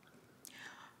involved?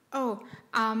 Oh,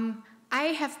 I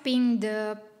have been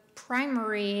the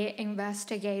primary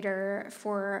investigator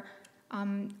for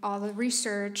all the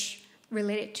research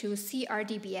related to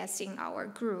CRDBS in our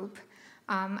group.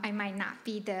 I might not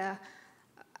be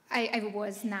I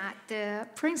was not the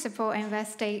principal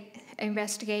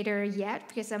investigator yet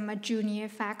because I'm a junior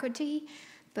faculty,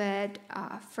 but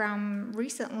from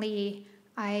recently,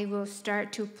 I will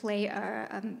start to play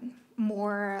a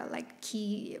more like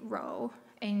key role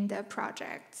in the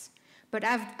projects. But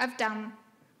I've done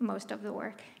most of the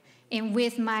work, and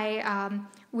with my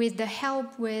with the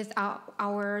help with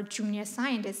our junior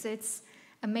scientists, it's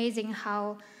amazing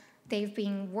how they've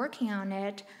been working on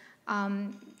it.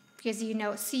 Because you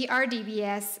know,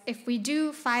 CRDBS, if we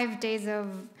do 5 days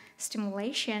of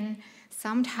stimulation,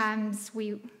 sometimes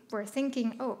we were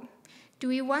thinking, oh, do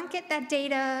we want to get that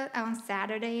data on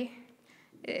Saturday?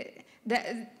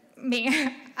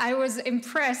 I was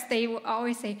impressed. They would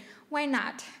always say, why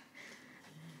not?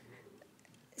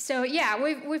 So yeah,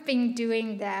 we've been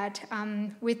doing that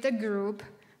with the group,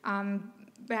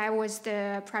 but I was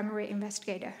the primary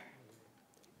investigator.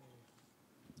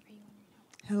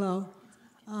 Hello.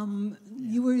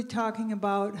 You were talking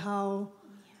about how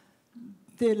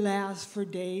they last for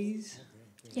days.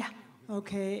 Yeah.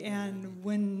 Okay, and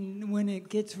when it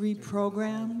gets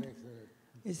reprogrammed,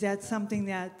 is that something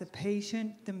that the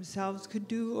patient themselves could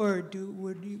do, or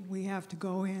would we have to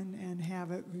go in and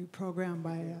have it reprogrammed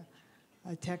by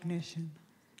a technician?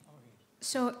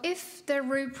 So if the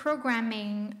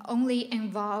reprogramming only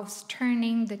involves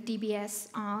turning the DBS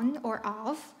on or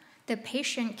off, the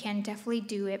patient can definitely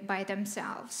do it by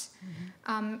themselves.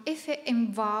 Mm-hmm. If it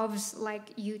involves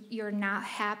like you're not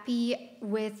happy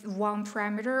with one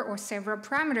parameter or several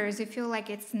parameters, you feel like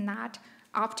it's not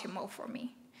optimal for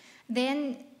me,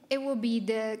 then it will be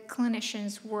the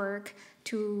clinician's work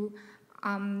to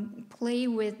play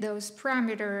with those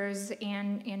parameters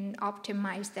and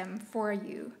optimize them for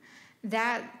you.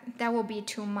 That will be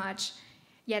too much.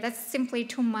 Yeah, that's simply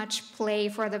too much play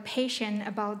for the patient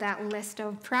about that list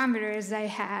of parameters I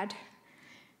had.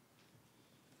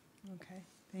 Okay,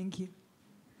 thank you.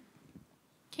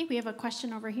 Okay, we have a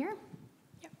question over here.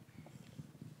 Yep.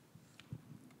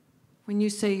 When you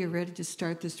say you're ready to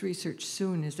start this research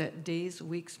soon, is that days,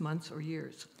 weeks, months, or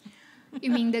years?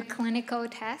 You mean the clinical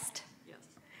test? Yes.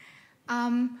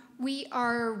 We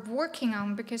are working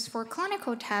on, because for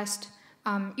clinical test,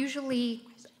 usually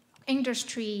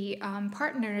industry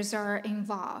partners are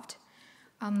involved.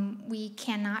 We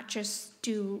cannot just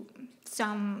do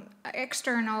some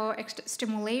external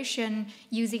stimulation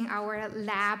using our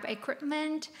lab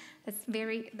equipment. That's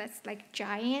like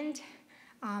giant.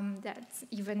 That's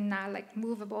even not like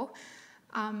movable.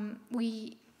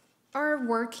 We are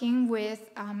working with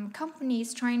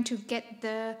companies trying to get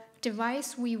the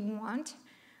device we want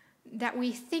that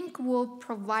we think will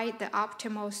provide the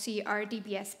optimal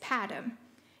CRDBS pattern.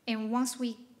 And once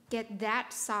we get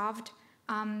that solved,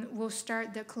 we'll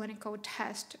start the clinical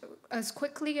test as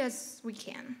quickly as we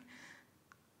can.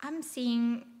 I'm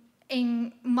seeing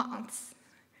in months.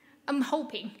 I'm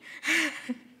hoping.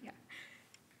 Yeah.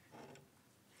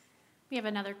 We have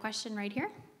another question right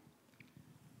here.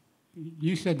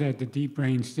 You said that the deep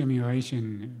brain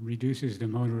stimulation reduces the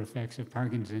motor effects of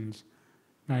Parkinson's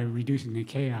by reducing the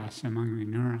chaos among the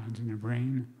neurons in the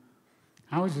brain.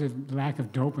 How is the lack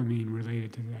of dopamine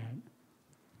related to that?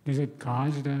 Does it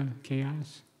cause the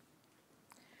chaos?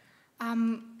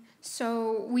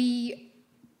 So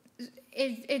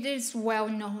it is well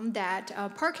known that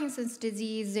Parkinson's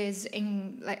disease is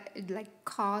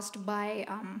caused by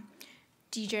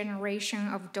degeneration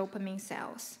of dopamine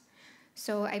cells.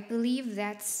 So I believe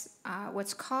that's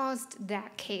what's caused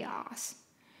that chaos.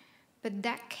 But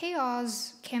that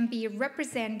chaos can be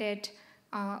represented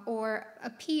or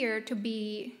appear to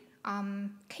be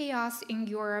chaos in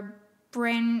your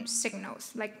brain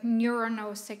signals, like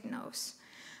neuronal signals.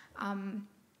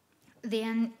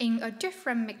 Then in a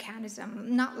different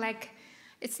mechanism,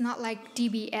 it's not like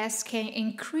DBS can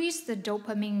increase the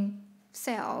dopamine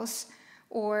cells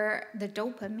or the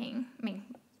dopamine,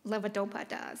 levodopa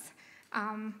does.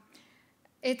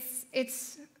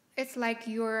 It's like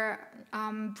your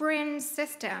brain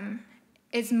system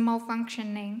is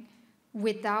malfunctioning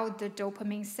without the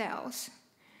dopamine cells,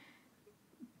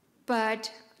 but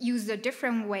use a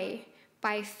different way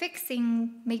by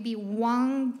fixing maybe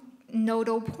one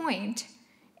nodal point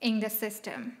in the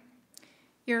system.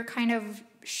 You're kind of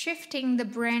shifting the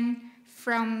brain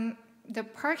from the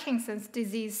Parkinson's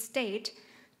disease state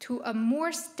to a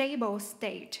more stable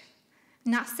state.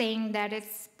 Not saying that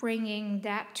it's bringing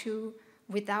that to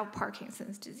without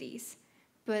Parkinson's disease,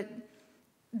 but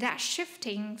that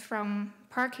shifting from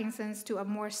Parkinson's to a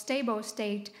more stable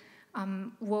state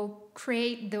will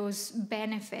create those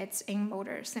benefits in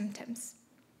motor symptoms.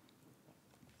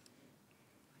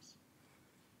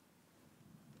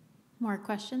 More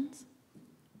questions?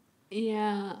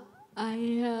 Yeah,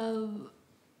 I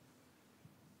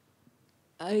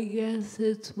guess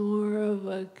it's more of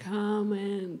a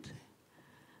comment.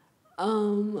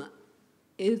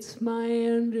 It's my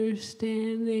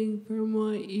understanding from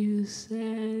what you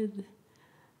said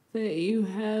that you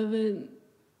haven't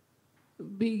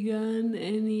begun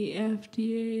any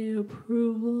FDA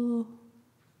approval.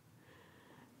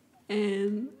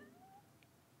 And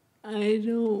I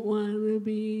don't want to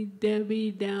be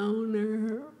Debbie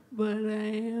Downer, but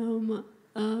I am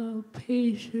a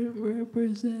patient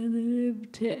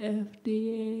representative to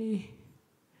FDA.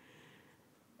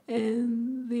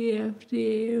 And the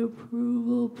FDA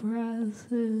approval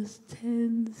process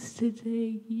tends to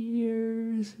take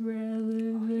years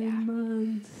rather than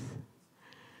months.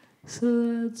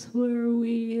 So that's where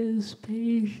we as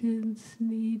patients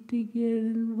need to get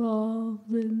involved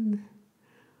and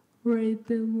write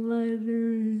them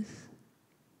letters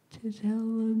to tell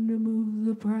them to move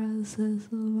the process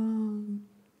along.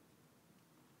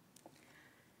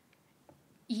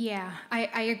 Yeah,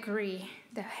 I agree.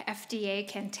 The FDA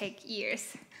can take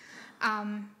years.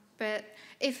 But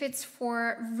if it's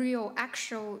for real,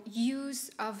 actual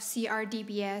use of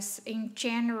CRDBS in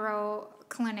general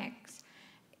clinics,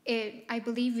 I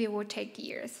believe it will take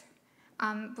years.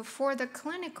 But for the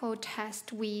clinical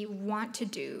test we want to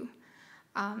do,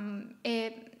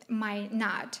 it might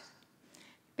not,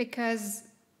 because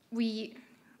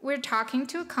we're talking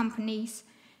to companies,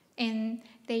 and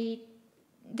they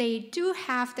do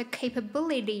have the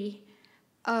capability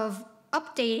of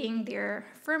updating their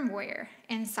firmware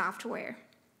and software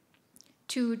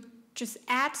to just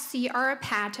add CR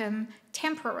pattern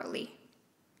temporarily.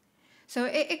 So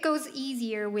it goes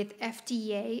easier with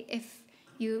FDA if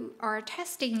you are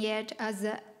testing it as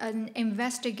an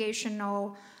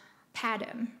investigational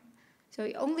pattern. So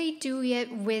you only do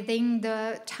it within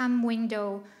the time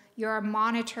window you're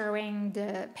monitoring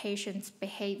the patient's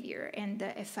behavior and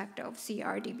the effect of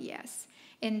CRDBS.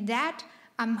 And that,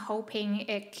 I'm hoping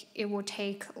it will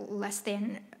take less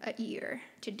than a year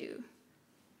to do.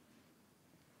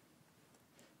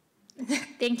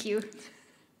 Thank you.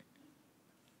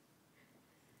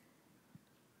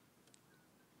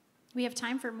 We have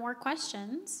time for more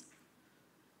questions.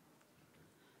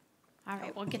 All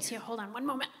right, we'll get to you. Hold on one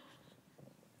moment.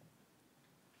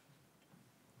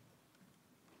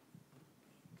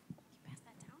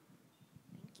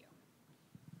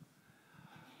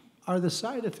 Are the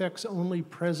side effects only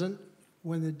present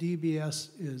when the DBS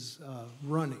is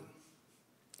running?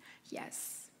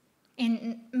 Yes,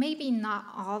 and maybe not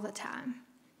all the time.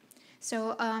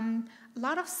 So a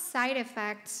lot of side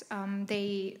effects,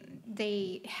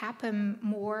 they happen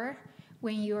more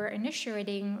when you're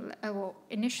initially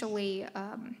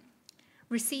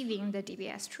receiving the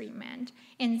DBS treatment.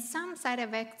 And some side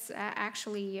effects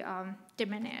actually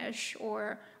diminish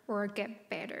or get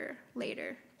better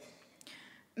later.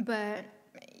 But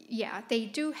yeah, they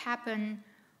do happen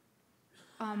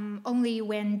only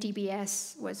when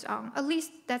DBS was on. At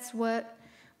least that's what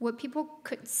people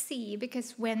could see,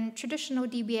 because when traditional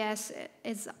DBS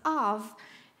is off,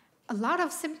 a lot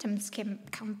of symptoms can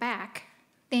come back.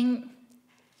 Then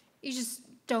you just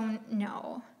don't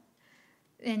know.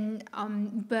 And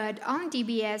but on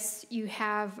DBS, you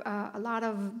have a lot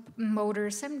of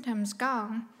motor symptoms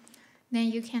gone.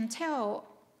 Then you can tell,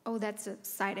 oh, that's a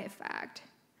side effect.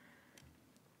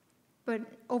 But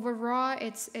overall,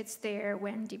 it's there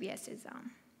when DBS is on.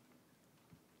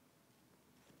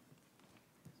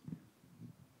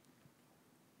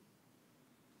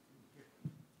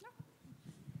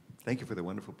 Thank you for the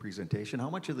wonderful presentation. How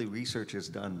much of the research is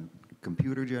done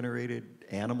computer-generated,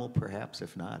 animal perhaps,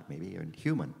 if not, maybe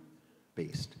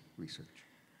human-based research?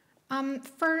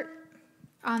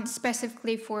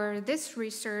 Specifically for this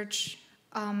research,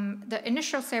 the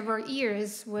initial several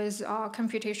years was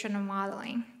computational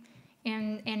modeling.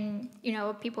 And you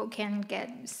know, people can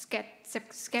get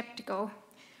skeptical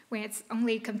when it's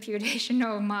only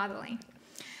computational modeling.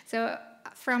 So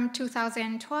from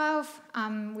 2012,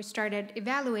 we started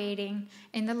evaluating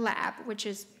in the lab, which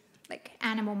is like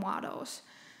animal models.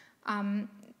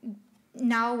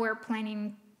 Now we're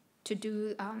planning to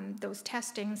do those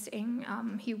testings in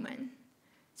human.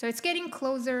 So it's getting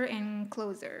closer and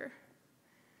closer.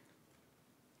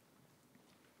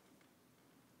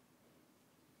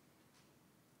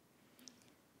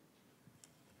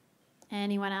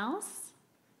 Anyone else?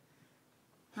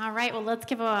 All right, well, let's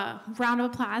give a round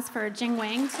of applause for Jing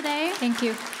Wang today. Thank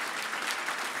you.